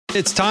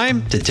It's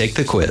time to take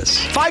the quiz.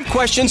 5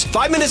 questions,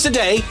 5 minutes a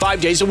day,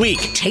 5 days a week.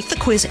 Take the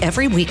quiz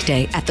every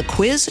weekday at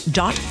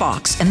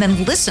thequiz.fox and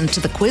then listen to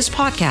the quiz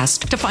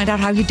podcast to find out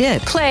how you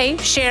did. Play,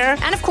 share,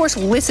 and of course,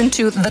 listen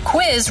to The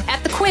Quiz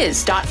at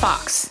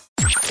thequiz.fox.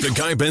 The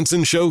Guy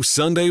Benson Show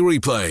Sunday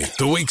Replay.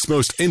 The week's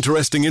most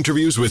interesting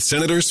interviews with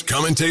senators,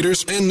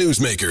 commentators, and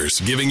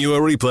newsmakers. Giving you a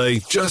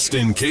replay just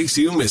in case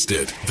you missed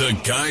it. The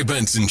Guy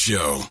Benson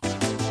Show.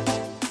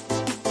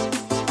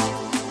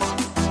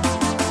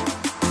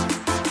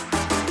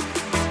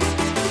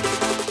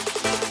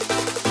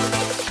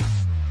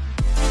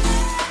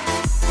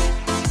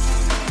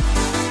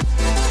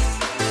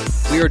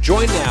 We are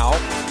joined now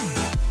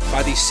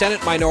by the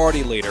Senate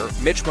Minority Leader,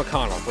 Mitch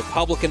McConnell,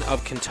 Republican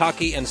of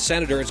Kentucky, and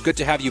Senator, it's good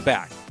to have you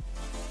back.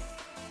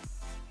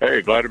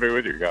 Hey, glad to be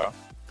with you, Guy.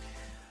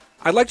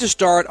 I'd like to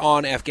start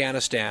on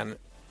Afghanistan.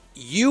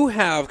 You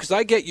have, because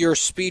I get your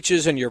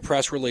speeches and your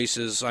press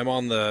releases, I'm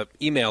on the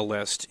email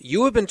list.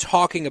 You have been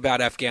talking about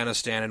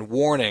Afghanistan and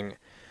warning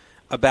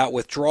about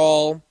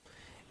withdrawal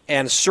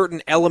and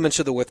certain elements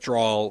of the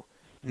withdrawal,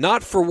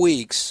 not for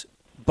weeks,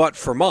 but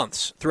for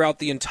months throughout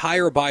the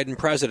entire Biden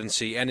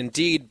presidency, and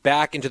indeed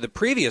back into the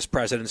previous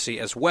presidency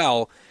as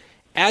well,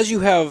 as you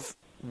have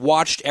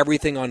watched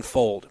everything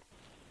unfold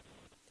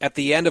at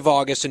the end of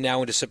August and now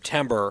into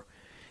September,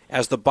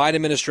 as the Biden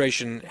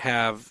administration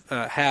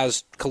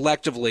has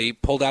collectively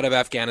pulled out of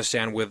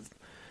Afghanistan with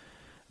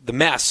the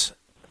mess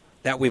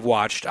that we've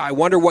watched. I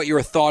wonder what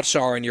your thoughts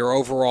are and your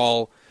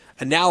overall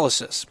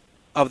analysis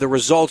of the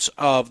results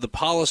of the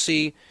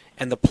policy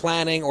and the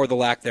planning or the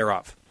lack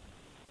thereof.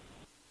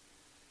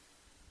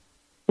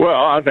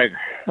 Well, I think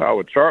I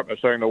would start by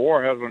saying the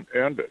war hasn't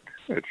ended.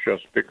 It's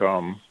just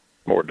become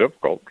more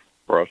difficult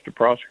for us to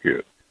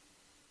prosecute.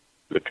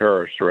 The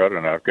terrorist threat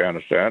in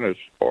Afghanistan is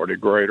already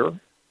greater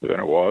than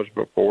it was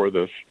before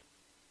this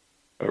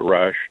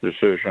rash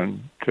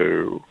decision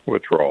to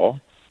withdraw.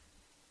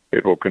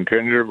 It will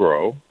continue to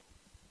grow,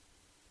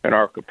 and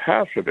our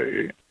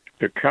capacity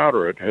to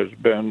counter it has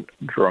been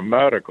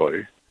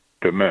dramatically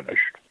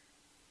diminished.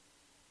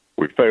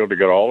 We failed to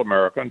get all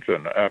Americans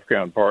and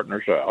Afghan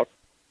partners out.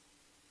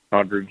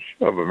 Hundreds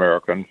of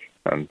Americans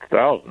and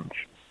thousands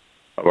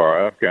of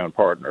our Afghan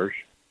partners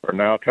are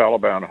now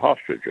Taliban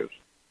hostages.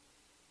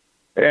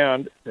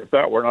 And if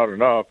that were not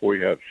enough,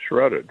 we have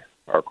shredded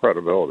our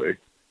credibility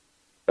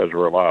as a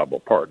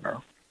reliable partner.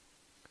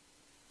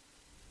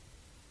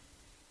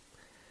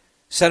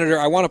 Senator,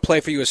 I want to play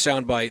for you a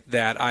soundbite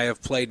that I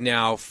have played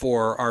now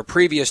for our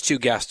previous two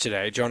guests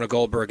today, Jonah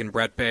Goldberg and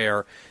Brett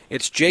Baer.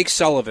 It's Jake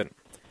Sullivan,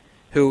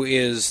 who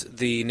is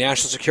the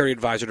National Security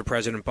Advisor to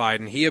President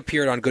Biden. He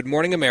appeared on Good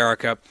Morning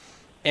America,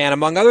 and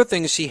among other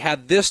things, he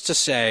had this to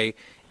say,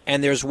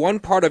 and there's one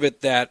part of it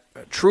that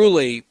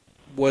truly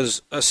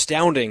was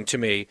astounding to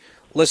me.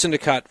 Listen to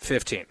cut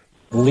 15.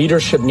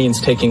 Leadership means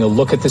taking a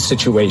look at the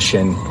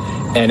situation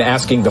and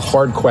asking the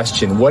hard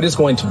question, what is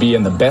going to be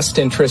in the best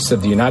interests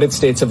of the United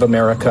States of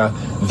America,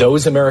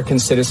 those American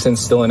citizens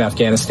still in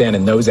Afghanistan,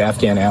 and those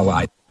Afghan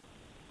allies?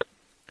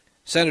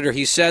 Senator,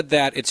 he said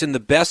that it's in the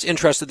best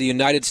interest of the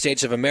United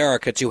States of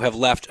America to have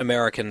left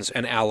Americans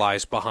and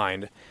allies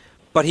behind.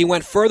 But he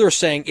went further,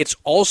 saying it's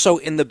also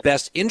in the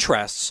best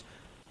interests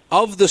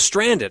of the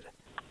stranded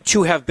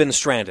to have been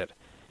stranded.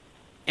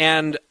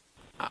 And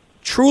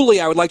truly,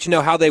 I would like to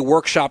know how they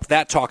workshopped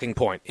that talking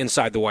point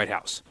inside the White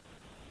House.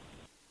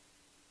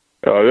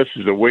 This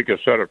is the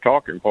weakest set of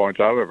talking points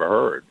I've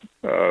ever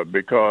heard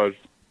because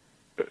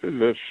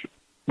this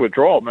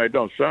withdrawal made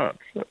no sense.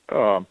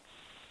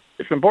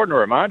 It's important to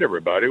remind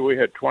everybody we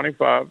had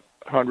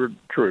 2,500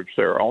 troops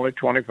there, only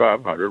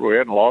 2,500. We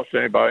hadn't lost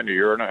anybody in a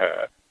year and a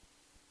half.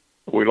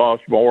 We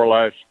lost more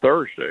last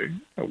Thursday,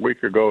 a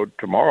week ago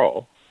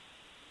tomorrow,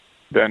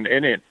 than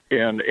in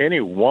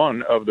any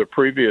one of the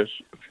previous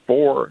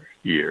 4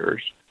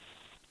 years.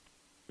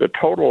 The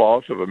total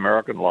loss of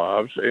American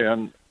lives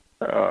in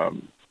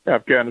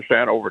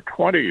Afghanistan over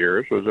 20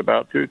 years was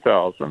about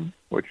 2,000,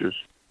 which is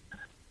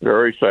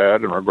very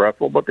sad and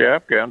regretful, but the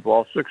Afghans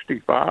lost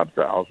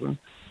 65,000.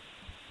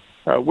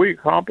 We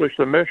accomplished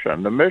the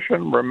mission. The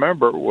mission,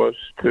 remember, was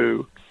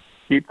to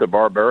keep the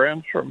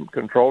barbarians from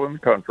controlling the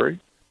country,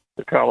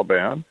 the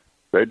Taliban.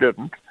 They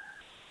didn't.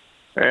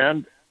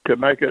 And to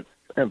make it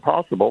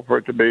impossible for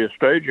it to be a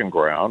staging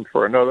ground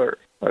for another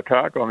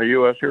attack on the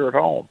U.S. here at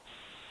home.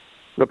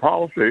 The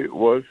policy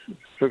was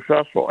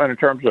successful. And in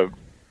terms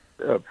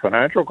of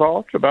financial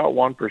costs, about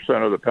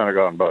 1% of the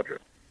Pentagon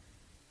budget.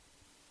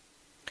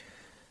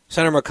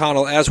 Senator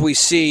McConnell, as we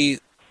see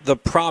the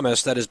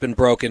promise that has been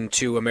broken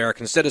to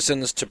American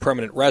citizens, to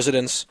permanent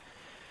residents,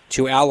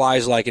 to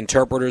allies like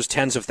interpreters,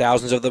 tens of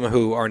thousands of them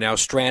who are now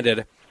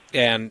stranded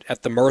and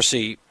at the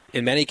mercy,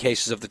 in many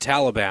cases, of the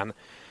Taliban,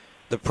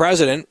 the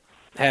president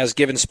has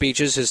given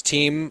speeches, his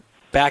team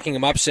backing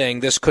him up,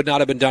 saying this could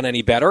not have been done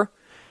any better.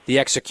 The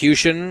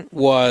execution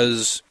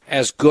was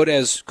as good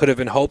as could have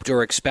been hoped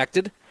or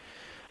expected.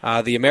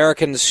 The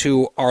Americans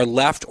who are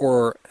left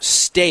or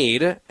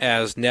stayed,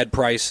 as Ned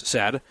Price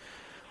said,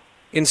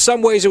 in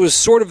some ways it was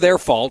sort of their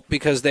fault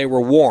because they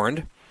were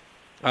warned.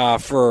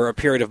 for a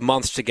period of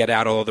months to get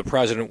out, although the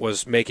president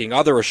was making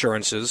other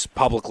assurances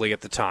publicly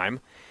at the time.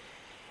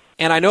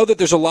 And I know that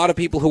there's a lot of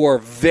people who are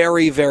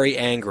very, very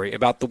angry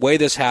about the way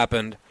this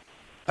happened,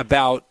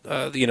 about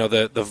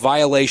the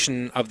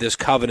violation of this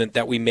covenant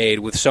that we made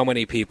with so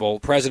many people.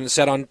 The president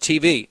said on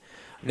TV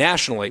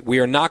nationally, we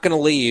are not going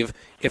to leave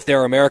if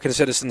there are American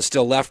citizens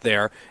still left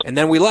there. And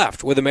then we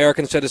left with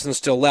American citizens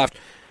still left.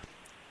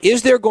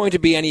 Is there going to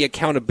be any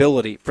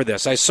accountability for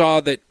this? I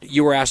saw that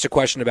you were asked a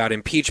question about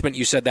impeachment.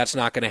 You said that's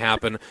not going to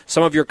happen.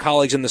 Some of your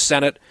colleagues in the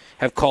Senate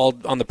have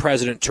called on the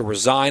president to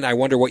resign. I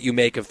wonder what you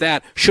make of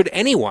that. Should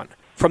anyone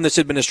from this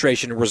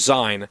administration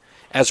resign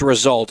as a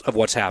result of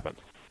what's happened?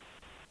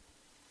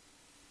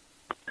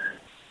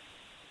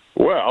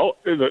 Well,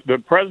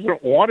 the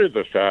president wanted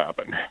this to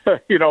happen.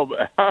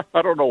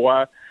 I don't know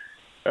why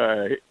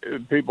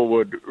people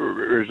would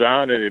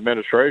resign in the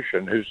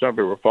administration who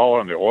simply were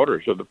following the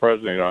orders of the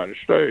President of the United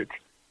States.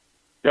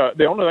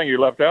 The only thing you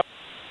left out,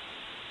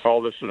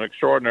 call this an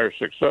extraordinary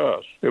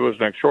success. It was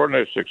an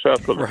extraordinary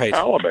success for the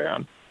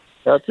Taliban.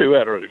 That's who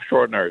had an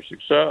extraordinary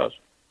success.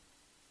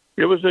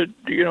 It was a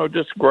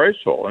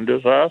disgraceful and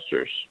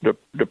disastrous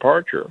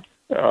departure.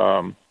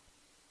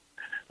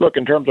 Look,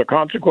 in terms of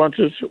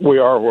consequences, we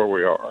are where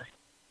we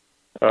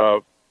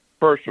are.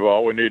 First of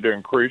all, we need to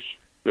increase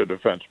the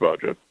defense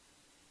budget.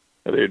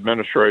 The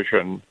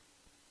administration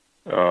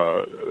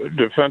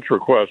defense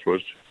request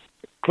was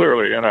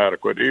clearly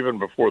inadequate even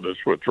before this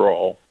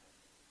withdrawal.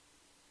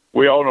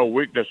 We all know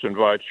weakness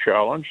invites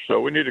challenge, so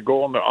we need to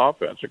go on the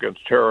offense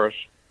against terrorists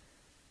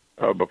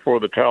before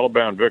the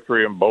Taliban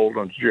victory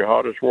emboldens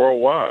jihadists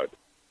worldwide.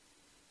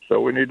 So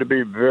we need to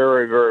be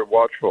very, very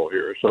watchful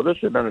here. So this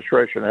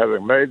administration,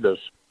 having made this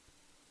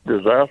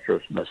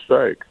disastrous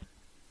mistake,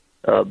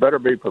 better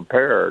be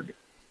prepared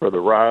for the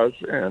rise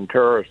in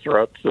terrorist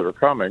threats that are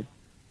coming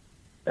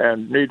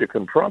and need to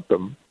confront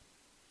them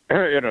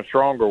in a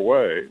stronger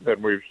way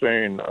than we've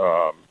seen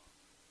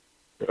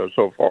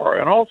so far.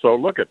 And also,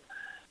 look at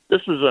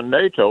this is a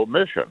NATO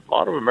mission. A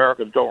lot of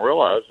Americans don't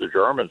realize the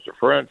Germans, the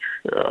French,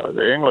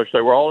 the English,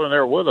 they were all in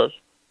there with us.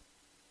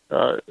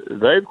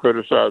 They've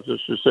criticized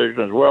this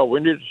decision as well. We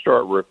need to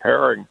start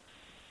repairing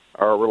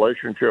our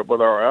relationship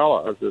with our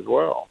allies as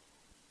well.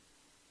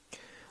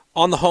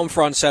 On the home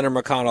front, Senator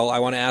McConnell, I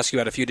want to ask you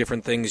about a few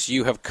different things.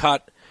 You have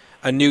cut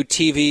a new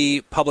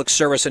TV public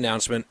service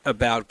announcement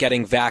about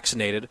getting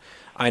vaccinated.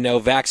 I know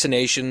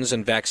vaccinations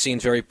and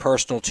vaccines very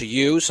personal to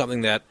you,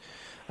 something that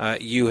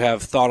you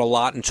have thought a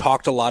lot and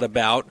talked a lot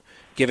about,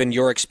 given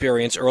your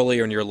experience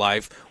earlier in your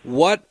life.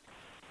 What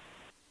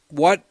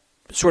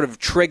sort of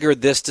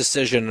triggered this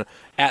decision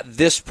at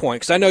this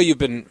point? Because I know you've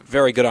been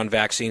very good on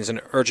vaccines and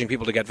urging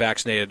people to get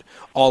vaccinated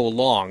all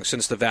along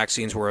since the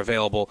vaccines were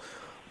available.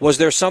 Was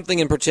there something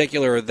in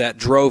particular that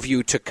drove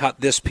you to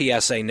cut this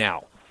PSA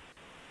now?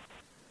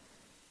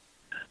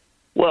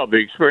 Well, the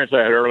experience I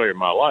had earlier in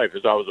my life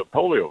is I was a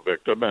polio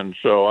victim, and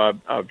so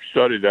I've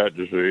studied that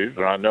disease,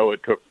 and I know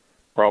it took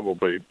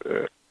probably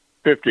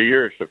 50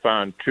 years to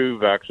find two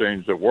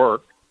vaccines that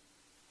work.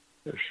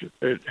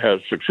 It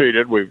has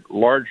succeeded. We've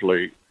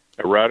largely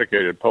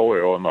eradicated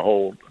polio in the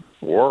whole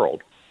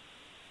world.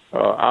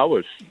 I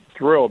was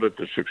thrilled at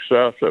the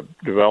success of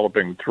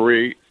developing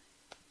three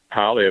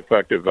highly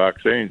effective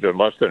vaccines in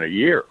less than a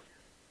year,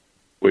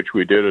 which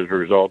we did as a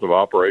result of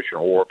Operation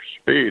Warp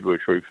Speed,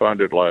 which we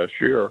funded last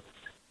year.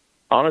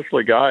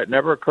 Honestly, Guy, it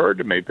never occurred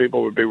to me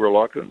people would be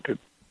reluctant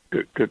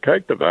to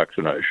take the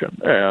vaccination.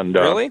 And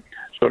really?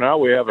 So now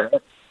we have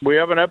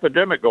an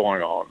epidemic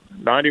going on.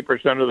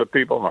 90% of the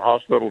people in the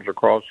hospitals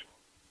across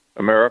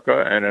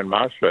America and in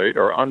my state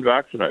are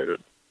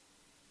unvaccinated.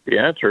 The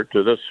answer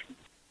to this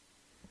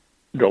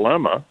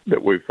dilemma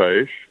that we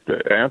face,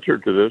 the answer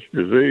to this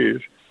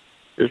disease,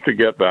 is to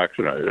get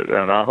vaccinated.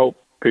 And I hope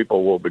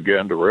people will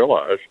begin to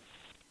realize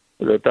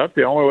that that's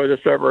the only way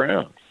this ever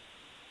ends.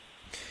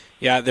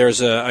 Yeah,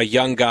 there's a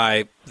young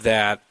guy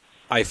that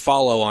I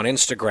follow on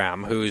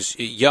Instagram who's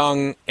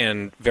young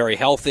and very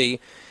healthy,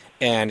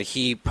 and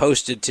he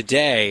posted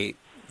today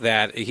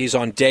that he's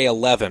on day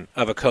 11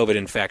 of a COVID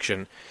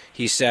infection.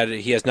 He said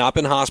he has not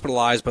been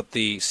hospitalized, but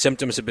the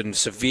symptoms have been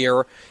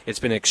severe. It's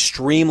been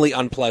extremely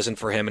unpleasant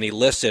for him, and he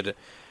listed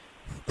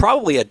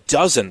probably a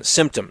dozen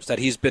symptoms that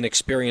he's been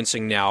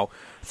experiencing now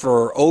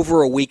for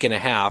over a week and a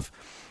half,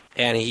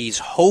 and he's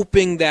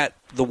hoping that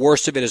the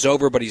worst of it is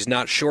over, but he's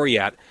not sure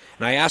yet.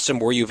 And I asked him,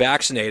 were you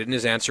vaccinated? And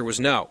his answer was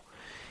no.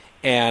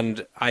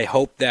 And I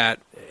hope that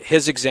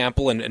his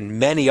example and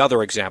many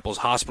other examples,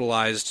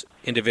 hospitalized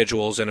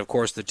individuals and, of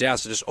course, the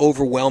deaths, are just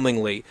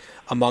overwhelmingly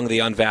among the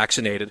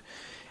unvaccinated.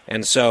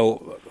 And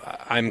so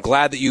I'm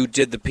glad that you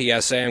did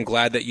the PSA. I'm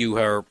glad that you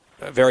are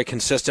very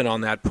consistent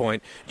on that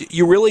point.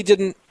 You really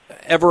didn't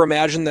ever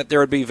imagine that there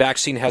would be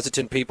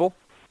vaccine-hesitant people?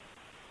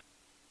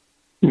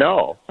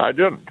 No, I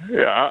didn't.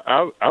 Yeah,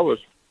 I was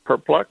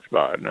perplexed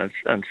by it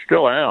and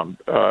still am.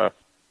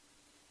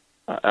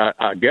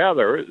 I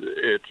gather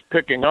it's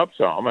picking up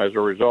some as a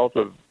result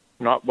of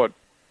not what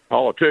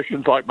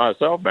politicians like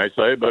myself may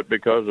say, but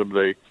because of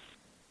the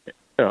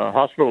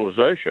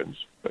hospitalizations.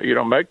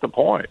 Make the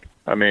point.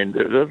 I mean,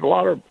 there's a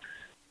lot of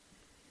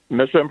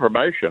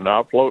misinformation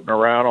now floating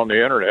around on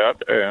the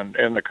internet and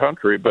in the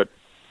country, but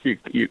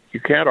you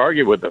can't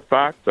argue with the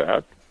fact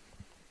that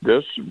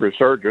this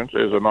resurgence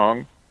is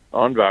among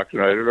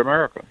unvaccinated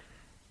Americans.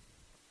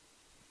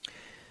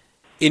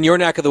 In your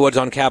neck of the woods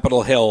on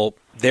Capitol Hill,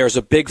 there's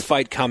a big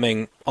fight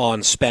coming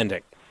on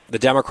spending. The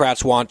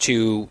Democrats want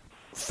to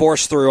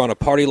force through on a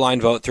party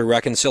line vote through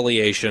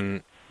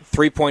reconciliation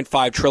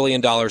 $3.5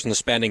 trillion in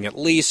spending at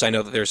least. I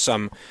know that there's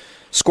some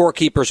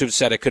scorekeepers who've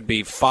said it could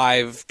be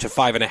 $5 to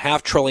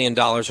 $5.5 trillion.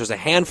 There's a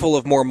handful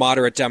of more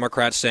moderate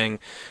Democrats saying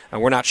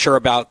we're not sure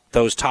about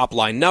those top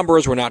line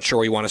numbers. We're not sure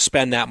we want to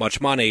spend that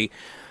much money.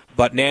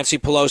 But Nancy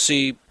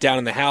Pelosi down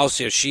in the House,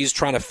 she's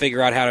trying to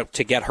figure out how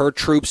to get her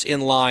troops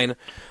in line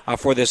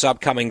for this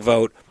upcoming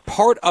vote.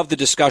 Part of the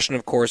discussion,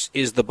 of course,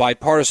 is the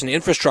bipartisan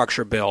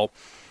infrastructure bill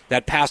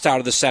that passed out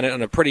of the Senate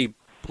on a pretty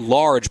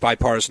large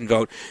bipartisan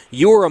vote.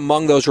 You were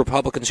among those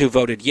Republicans who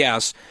voted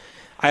yes.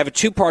 I have a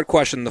two-part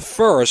question. The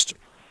first,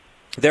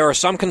 there are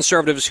some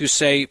conservatives who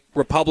say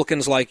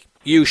Republicans like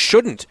you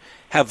shouldn't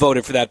have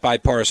voted for that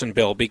bipartisan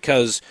bill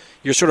because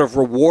you're sort of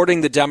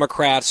rewarding the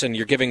Democrats and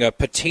you're giving a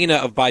patina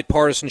of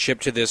bipartisanship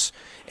to this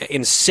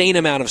insane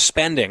amount of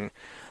spending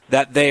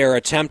that they are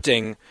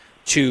attempting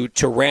to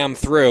ram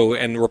through,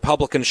 and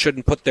Republicans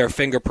shouldn't put their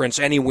fingerprints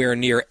anywhere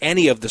near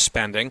any of the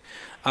spending.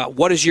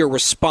 What is your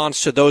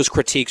response to those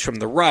critiques from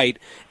the right?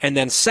 And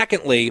then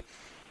secondly,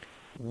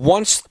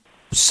 once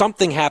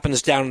something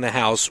happens down in the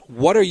House,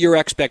 what are your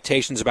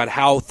expectations about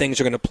how things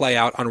are going to play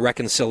out on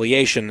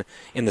reconciliation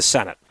in the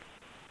Senate?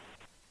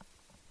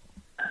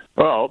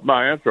 Well,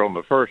 my answer on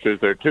the first is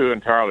they're two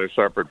entirely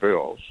separate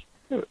bills.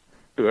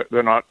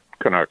 They're not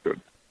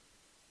connected.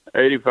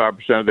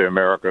 85% of the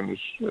Americans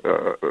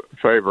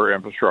favor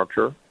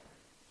infrastructure.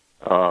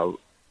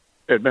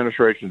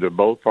 Administrations of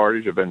both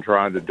parties have been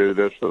trying to do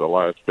this for the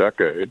last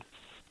decade.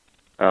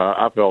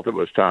 I felt it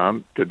was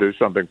time to do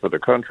something for the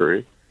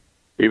country,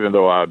 even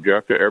though I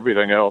object to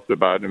everything else the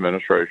Biden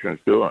administration is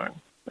doing.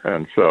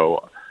 And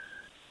so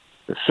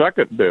the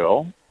second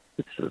bill,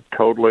 it's a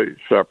totally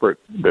separate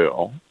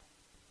bill,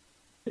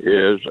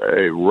 is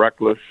a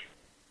reckless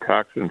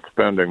tax and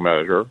spending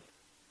measure,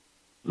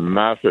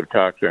 massive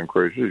tax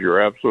increases.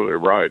 You're absolutely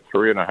right,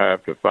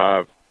 $3.5 to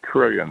 $5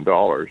 trillion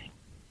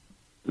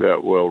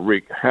that will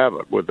wreak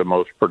havoc with the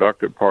most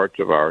productive parts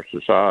of our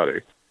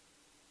society.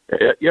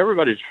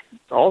 Everybody's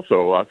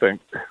also, I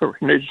think,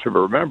 needs to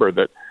remember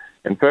that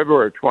in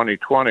February of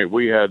 2020,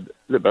 we had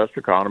the best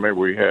economy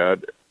we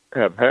have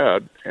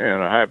had in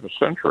a half a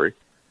century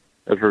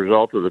as a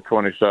result of the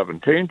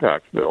 2017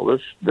 tax bill.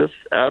 This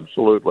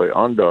absolutely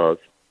undoes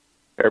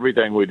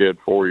everything we did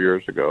 4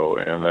 years ago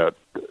in that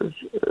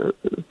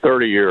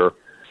 30-year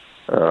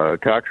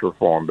tax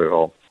reform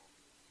bill.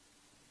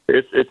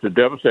 It's a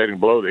devastating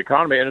blow to the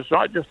economy, and it's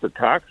not just the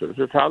taxes;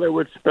 it's how they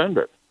would spend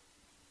it.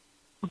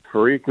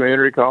 Free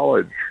community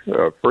college,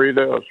 free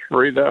this,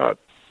 free that,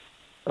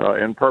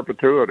 in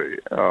perpetuity.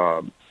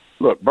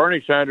 Look,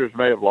 Bernie Sanders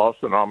may have lost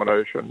the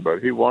nomination, but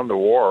he won the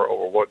war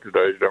over what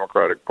today's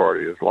Democratic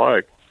Party is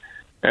like.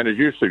 And as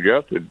you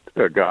suggested,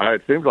 Guy,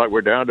 it seems like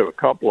we're down to a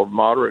couple of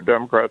moderate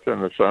Democrats in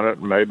the Senate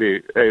and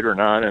maybe 8 or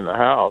 9 in the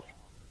House.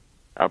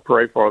 I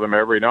pray for them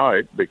every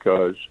night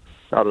because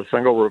not a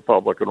single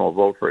Republican will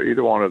vote for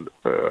either one of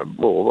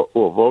will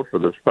vote for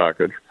this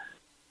package.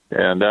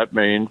 And that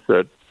means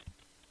that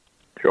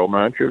Joe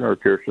Manchin or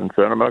Kyrsten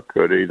Sinema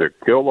could either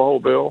kill the whole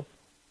bill,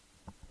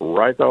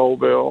 write the whole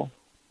bill,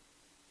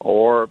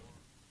 or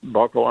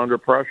buckle under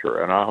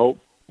pressure. And I hope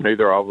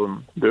neither of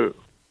them do.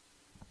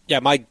 Yeah,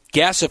 my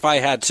guess, if I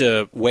had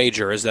to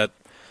wager, is that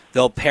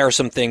they'll pare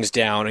some things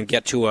down and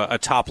get to a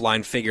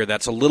top-line figure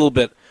that's a little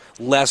bit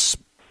less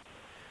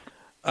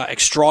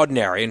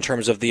extraordinary in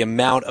terms of the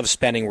amount of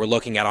spending we're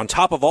looking at, on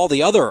top of all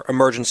the other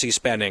emergency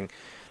spending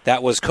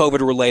that was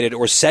COVID-related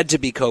or said to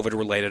be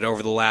COVID-related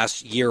over the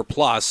last year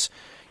plus.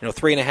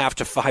 $3.5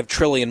 to $5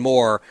 trillion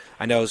more.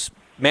 I know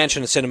Manchin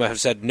and Sinema have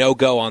said no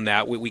go on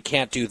that. We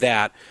can't do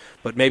that,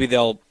 but maybe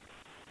they'll,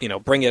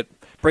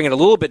 bring it a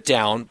little bit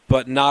down,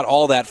 but not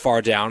all that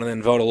far down, and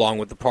then vote along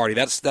with the party.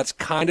 That's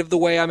kind of the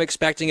way I'm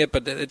expecting it,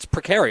 but it's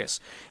precarious.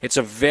 It's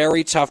a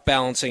very tough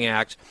balancing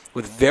act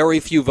with very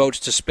few votes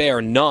to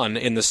spare, none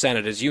in the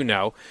Senate, as you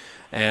know,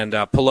 and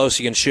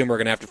Pelosi and Schumer are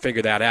going to have to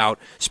figure that out.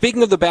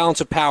 Speaking of the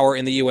balance of power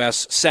in the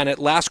U.S. Senate,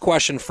 last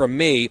question from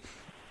me.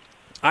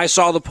 I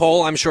saw the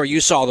poll. I'm sure you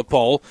saw the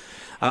poll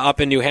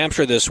up in New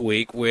Hampshire this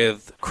week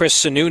with Chris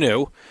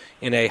Sununu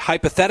in a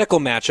hypothetical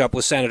matchup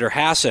with Senator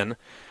Hassan,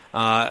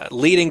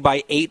 leading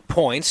by 8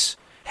 points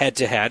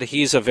head-to-head.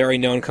 He's a very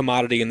known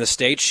commodity in the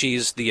state.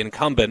 She's the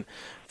incumbent.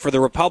 For the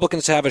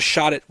Republicans to have a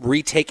shot at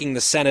retaking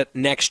the Senate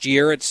next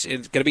year, it's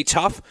going to be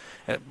tough.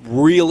 A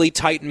really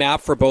tight map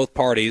for both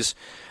parties.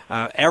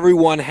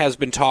 Everyone has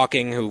been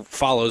talking who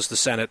follows the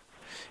Senate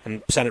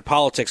and Senate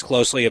politics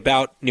closely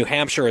about New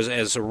Hampshire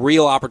as a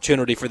real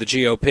opportunity for the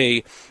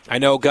GOP. I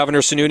know Governor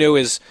Sununu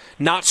is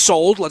not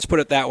sold, let's put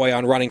it that way,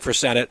 on running for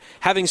Senate.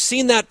 Having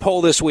seen that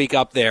poll this week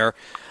up there,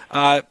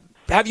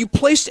 have you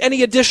placed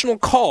any additional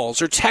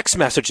calls or text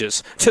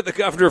messages to the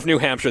governor of New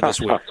Hampshire this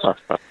week?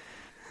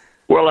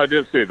 Well, I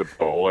did see the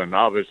poll, and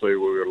obviously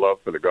we would love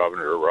for the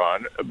governor to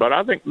run. But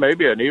I think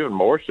maybe an even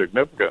more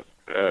significant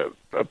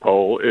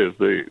poll is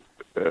the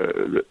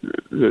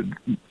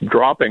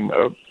dropping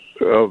of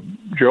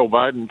Joe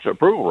Biden's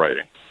approval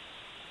rating.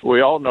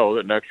 We all know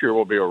that next year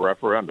will be a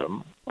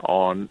referendum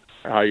on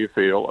how you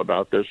feel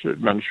about this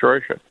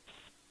administration.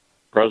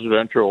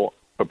 Presidential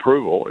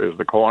approval is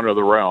the coin of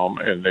the realm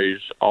in these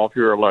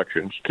off-year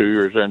elections 2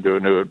 years into a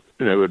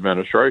new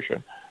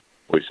administration.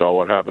 We saw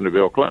what happened to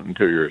Bill Clinton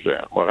 2 years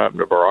in, what happened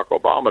to Barack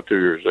Obama 2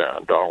 years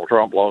in. Donald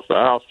Trump lost the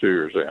House 2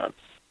 years in.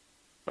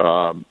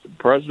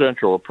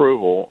 Presidential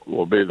approval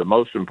will be the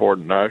most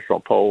important national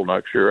poll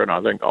next year, and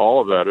I think all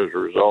of that is a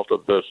result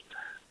of this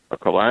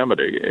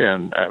calamity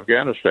in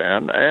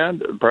Afghanistan, and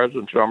the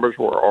president's numbers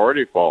were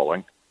already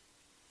falling,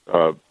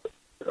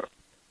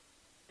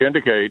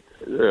 indicate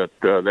that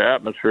the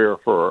atmosphere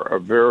for a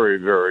very,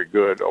 very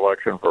good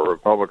election for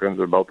Republicans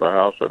in both the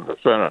House and the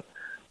Senate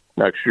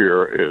next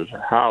year is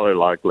highly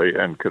likely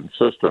and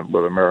consistent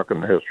with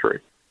American history.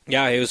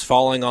 Yeah, he was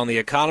falling on the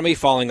economy,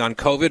 falling on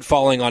COVID,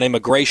 falling on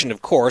immigration,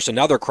 of course,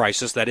 another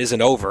crisis that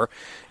isn't over.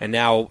 And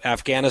now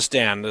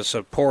Afghanistan is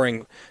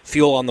pouring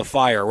fuel on the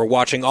fire. We're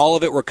watching all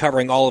of it. We're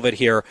covering all of it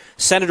here.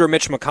 Senator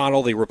Mitch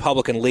McConnell, the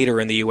Republican leader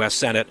in the U.S.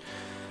 Senate,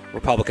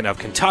 Republican of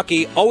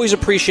Kentucky. Always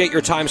appreciate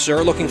your time,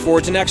 sir. Looking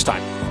forward to next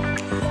time.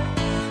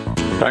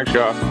 Thanks,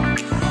 Scott.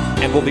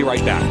 And we'll be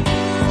right back.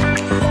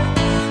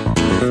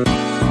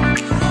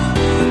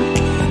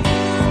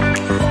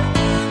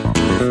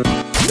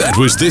 That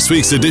was this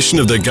week's edition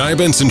of the Guy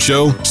Benson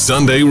Show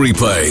Sunday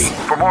Replay.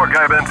 For more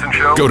Guy Benson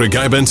Show, go to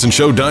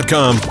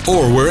GuyBensonShow.com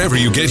or wherever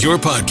you get your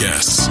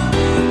podcasts.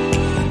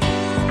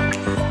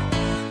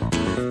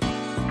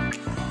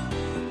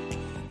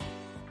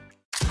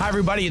 Hi,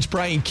 everybody. It's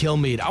Brian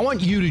Kilmeade. I want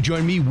you to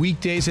join me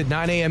weekdays at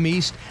 9 a.m.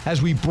 East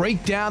as we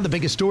break down the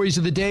biggest stories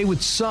of the day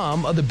with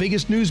some of the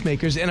biggest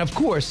newsmakers and, of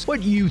course,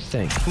 what you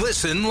think.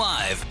 Listen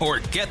live or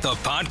get the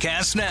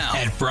podcast now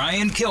at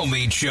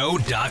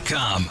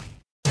BrianKilmeadShow.com.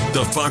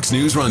 The Fox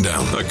News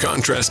Rundown, a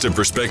contrast of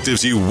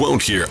perspectives you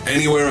won't hear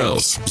anywhere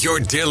else. Your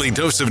daily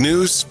dose of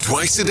news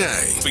twice a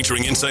day,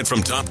 featuring insight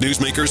from top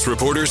newsmakers,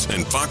 reporters,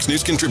 and Fox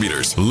News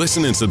contributors.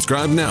 Listen and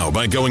subscribe now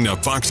by going to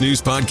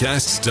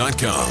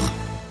FoxNewsPodcasts.com.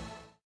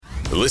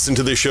 Listen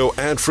to the show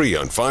ad-free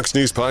on Fox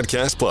News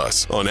Podcast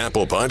Plus, on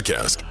Apple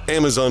Podcast,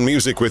 Amazon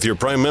Music with your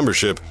Prime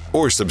membership,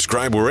 or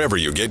subscribe wherever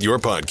you get your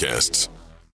podcasts.